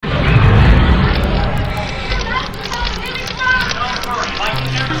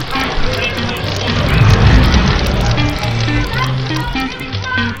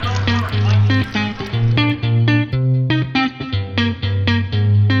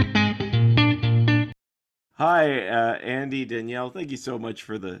Hi, Andy, Danielle. Thank you so much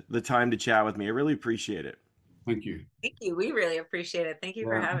for the time to chat with me. I really appreciate it. Thank you. Thank you. We really appreciate it. Thank you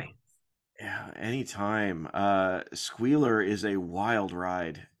for Yeah. having us. Yeah, anytime. Squealer is a wild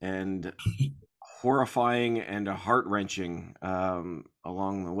ride and horrifying and heart-wrenching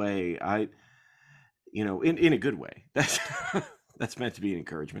along the way. In a good way. That's meant to be an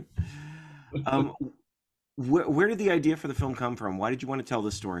encouragement. Um, where did the idea for the film come from? Why did you want to tell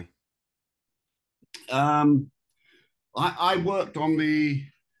this story? Um, I worked on the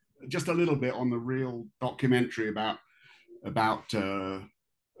just a little bit on the real documentary about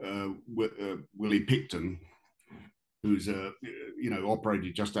Willie Picton, who's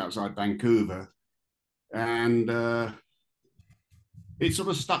operated just outside Vancouver, and it sort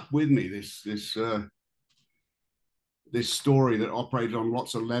of stuck with me. This story that operated on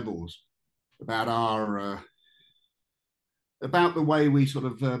lots of levels about our about the way we sort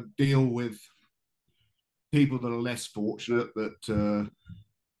of deal with people that are less fortunate that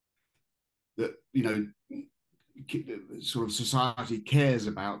sort of society cares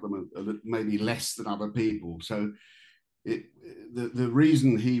about them maybe less than other people. So it the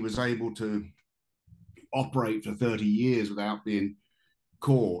reason he was able to operate for 30 years without being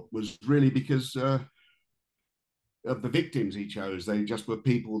caught was really because of the victims he chose. They just were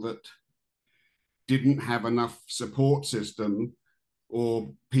people that didn't have enough support system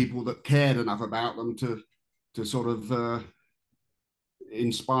or people that cared enough about them to sort of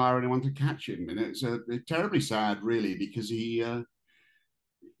inspire anyone to catch him. And it's terribly sad, really, because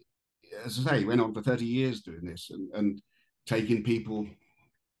as I say, he went on for 30 years doing this and taking people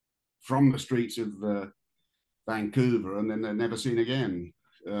from the streets of Vancouver, and then they're never seen again.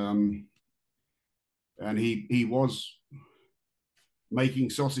 And he was making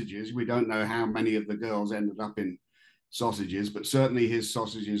sausages. We don't know how many of the girls ended up in sausages, but certainly his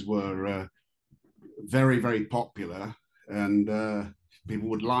sausages were very, very popular, and people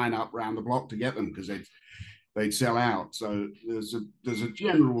would line up around the block to get them because they'd sell out. So there's a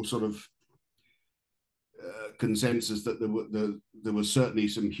general sort of consensus that there was certainly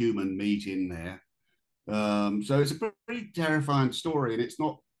some human meat in there. So it's a pretty terrifying story, and it's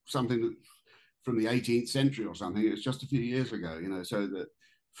not something that from the 18th century or something. It's just a few years ago, So that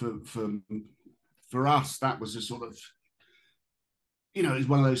for us, that was a sort of it's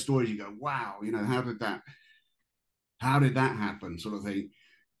one of those stories you go, wow, how did that happen, sort of thing.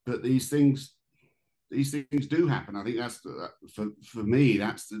 But these things do happen. I think for me,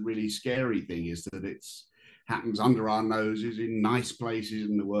 that's the really scary thing, is that it's happens under our noses in nice places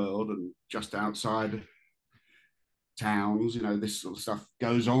in the world and just outside towns. This sort of stuff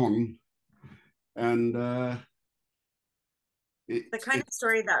goes on, and The kind of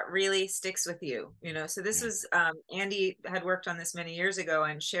story that really sticks with you. So this yeah, was Andy had worked on this many years ago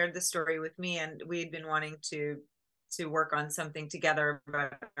and shared the story with me, and we'd been wanting to work on something together,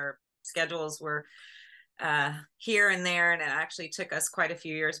 but our schedules were here and there, and it actually took us quite a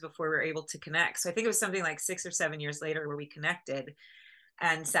few years before we were able to connect. So I think it was something like 6 or 7 years later where we connected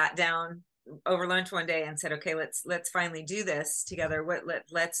and sat down over lunch one day and said, okay, let's finally do this together.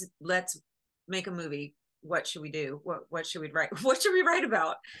 Let's make a movie. What should we do? What should we write? What should we write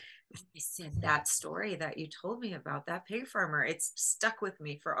about? I said, that story that you told me about, that pig farmer, it's stuck with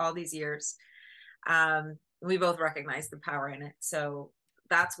me for all these years. We both recognize the power in it. So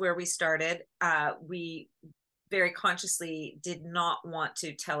that's where we started. We very consciously did not want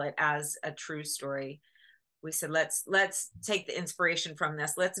to tell it as a true story. We said, let's take the inspiration from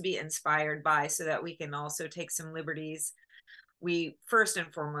this. Let's be inspired by, so that we can also take some liberties. We first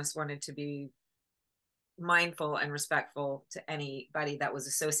and foremost wanted to be mindful and respectful to anybody that was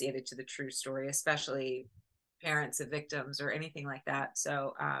associated to the true story, especially parents of victims or anything like that.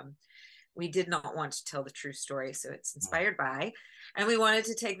 So we did not want to tell the true story. So it's inspired by, and we wanted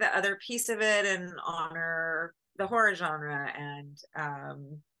to take the other piece of it and honor the horror genre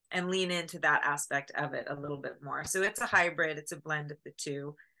and lean into that aspect of it a little bit more. So it's a hybrid, it's a blend of the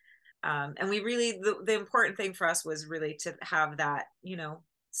two. And we really, the important thing for us was really to have that,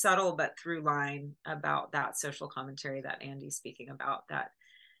 subtle but through line about that social commentary that Andy's speaking about, that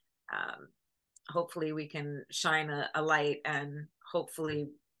hopefully we can shine a light and hopefully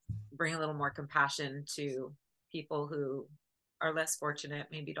bring a little more compassion to people who are less fortunate,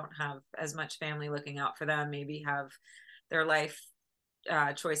 maybe don't have as much family looking out for them, maybe have their life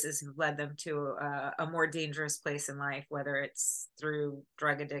choices have led them to a more dangerous place in life, whether it's through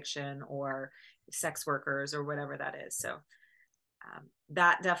drug addiction or sex workers or whatever that is. So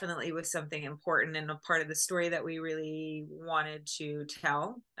that definitely was something important and a part of the story that we really wanted to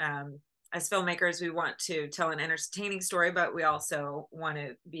tell. as filmmakers, we want to tell an entertaining story, but we also want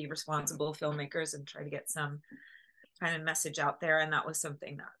to be responsible filmmakers and try to get some kind of message out there. And that was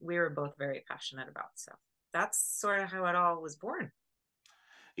something that we were both very passionate about. So that's sort of how it all was born.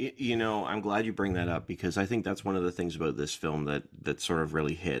 You know, I'm glad you bring that up, because I think that's one of the things about this film that sort of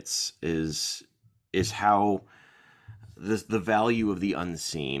really hits is how the value of the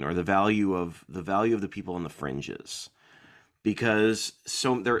unseen, or the value of the people on the fringes. Because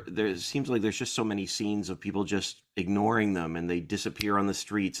there seems like there's just so many scenes of people just ignoring them, and they disappear on the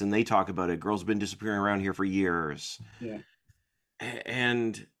streets, and they talk about it. Girls have been disappearing around here for years. Yeah.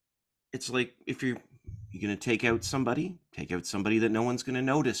 And it's like, if you're going to take out somebody that no one's going to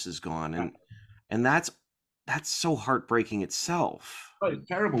notice is gone. And that's so heartbreaking itself. Oh, it's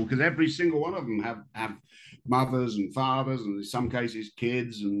terrible, because every single one of them have mothers and fathers, and in some cases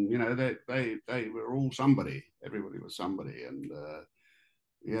kids, and they were all somebody. Everybody was somebody, and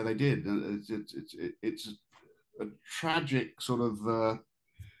yeah, they did. And it's a tragic sort of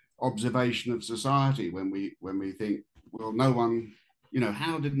observation of society when we think, well, no one,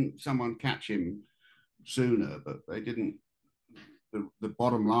 how didn't someone catch him sooner? But they didn't. The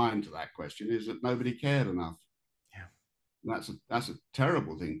bottom line to that question is that nobody cared enough. That's a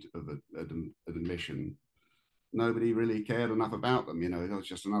terrible thing of an admission. Nobody really cared enough about them. It was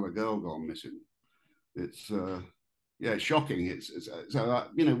just another girl gone missing. It's yeah, it's shocking. It's so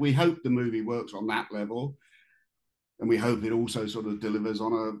we hope the movie works on that level, and we hope it also sort of delivers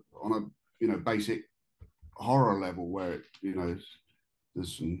on a basic horror level, where there's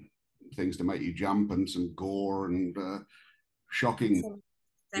some things to make you jump, and some gore, and shocking, some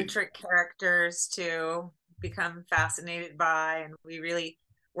eccentric characters to become fascinated by. And we really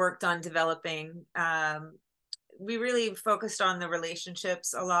worked on developing, we really focused on the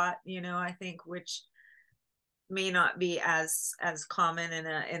relationships a lot, I think, which may not be as common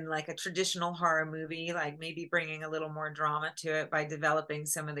in like a traditional horror movie, like maybe bringing a little more drama to it by developing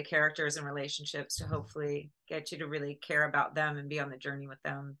some of the characters and relationships to hopefully get you to really care about them and be on the journey with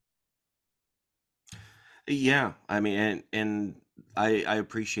them. Yeah, I mean, and I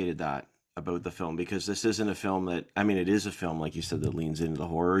appreciated that about the film, because this isn't a film that, I mean, it is a film, like you said, that leans into the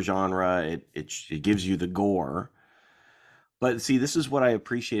horror genre. It gives you the gore. But see, this is what I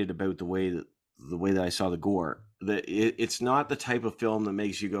appreciated about the way that I saw the gore. That it's not the type of film that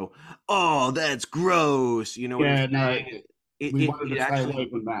makes you go, "Oh, that's gross." You know what I'm yeah, no, saying? It we it, wanted it to stay actually, away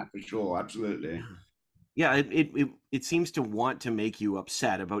from that for sure. Absolutely. yeah, it seems to want to make you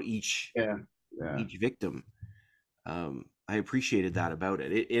upset about each Yeah, yeah. each victim. I appreciated that about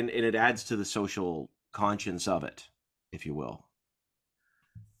it. And it adds to the social conscience of it, if you will.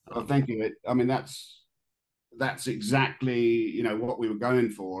 Well, Um, thank you. I mean, that's exactly what we were going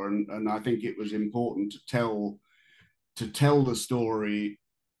for, and I think it was important to tell the story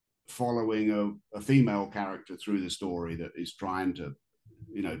following a female character through the story that is trying to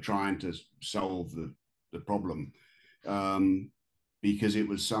solve the problem, um, because it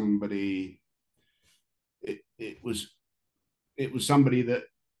was somebody that,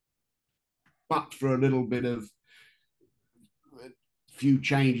 but for a little bit of a few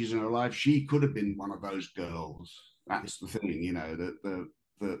changes in her life, she could have been one of those girls. That's the thing,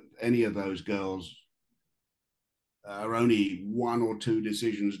 that any of those girls are only one or two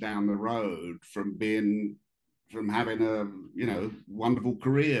decisions down the road from having a wonderful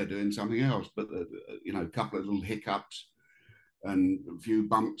career doing something else, but a couple of little hiccups and a few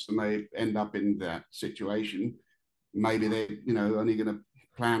bumps, and they end up in that situation. Maybe they only going to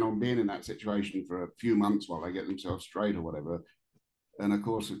plan on being in that situation for a few months while they get themselves straight or whatever. And of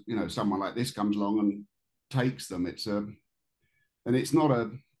course, someone like this comes along and takes them. And it's not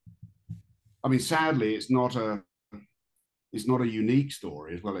a. I mean, sadly, it's not a unique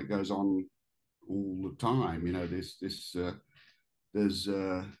story as well. It goes on all the time. There's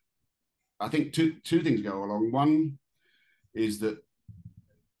I think two things go along. One is that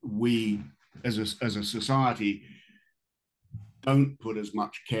we, as a society, don't put as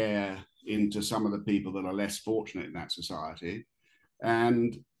much care into some of the people that are less fortunate in that society,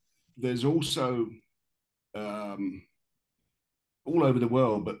 and there's also all over the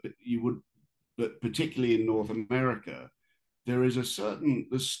world, but particularly in North America, there's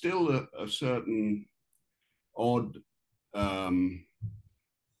still a certain odd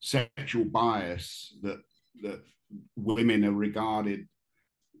sexual bias that women are regarded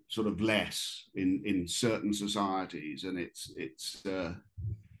sort of less in certain societies, and it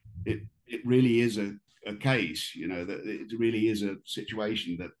really is a case, that it really is a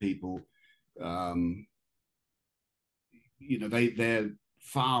situation that people, they're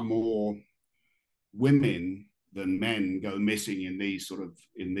far more women men go missing in these sort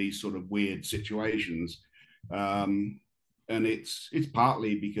of weird situations. And it's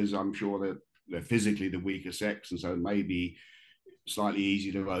partly because I'm sure that they're physically the weaker sex, and so maybe slightly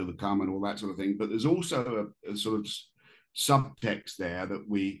easier to overcome and all that sort of thing. But there's also a sort of subtext there that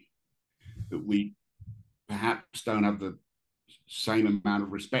we perhaps don't have the same amount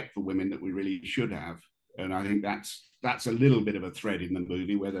of respect for women that we really should have. And I think that's a little bit of a thread in the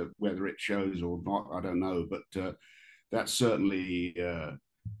movie, whether it shows or not, I don't know. But that's certainly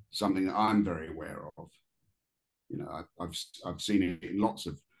something that I'm very aware of. You know, I've seen it in lots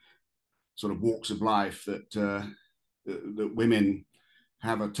of sort of walks of life that women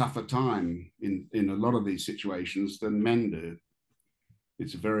have a tougher time in a lot of these situations than men do.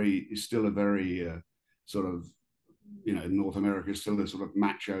 It's still a very sort of, you know, North America is still a sort of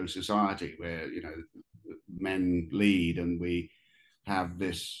macho society where, you know, men lead, and we have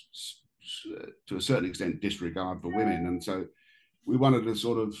this to a certain extent disregard for women. And so we wanted to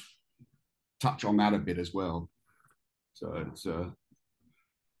sort of touch on that a bit as well. So it's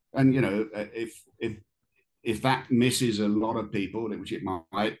and you know, if that misses a lot of people, which it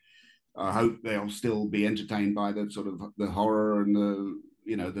might, I hope they'll still be entertained by the sort of the horror and the,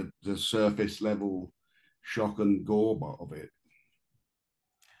 you know, the surface level shock and gore of it.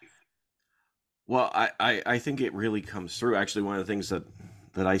 Well, I think it really comes through. Actually, one of the things that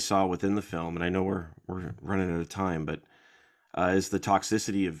I saw within the film, and I know we're running out of time, but is the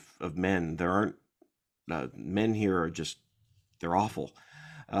toxicity of men. There aren't men here are just, they're awful,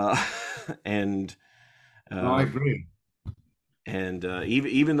 and I agree. And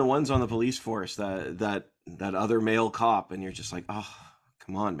even the ones on the police force, that other male cop, and you're just like, oh,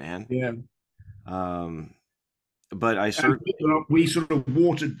 come on, man. Yeah. But I certainly, we sort of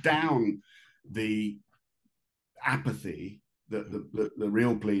watered down the apathy that the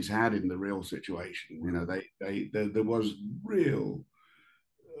real police had in the real situation. You know, there was real.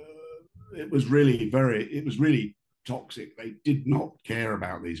 It was really toxic. They did not care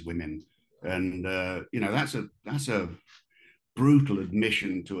about these women, and you know, that's a brutal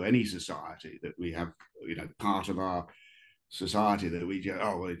admission to any society that we have. You know, part of our society that we just,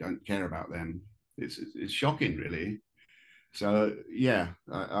 oh, we don't care about them. It's shocking, really. So yeah,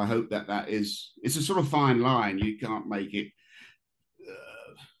 I hope that is, it's a sort of fine line. You can't make it,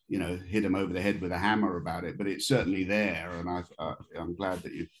 you know, hit them over the head with a hammer about it, but it's certainly there, and I'm glad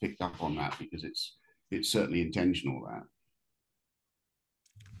that you picked up on that, because it's certainly intentional,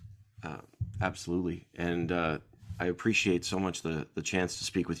 that. Absolutely, and I appreciate so much the chance to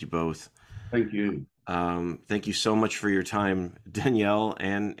speak with you both. Thank you. Thank you so much for your time, Danielle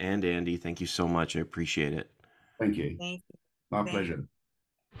and Andy. Thank you so much. I appreciate it. Thank you. Thank you. My pleasure.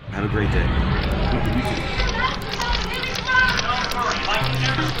 Have a great day.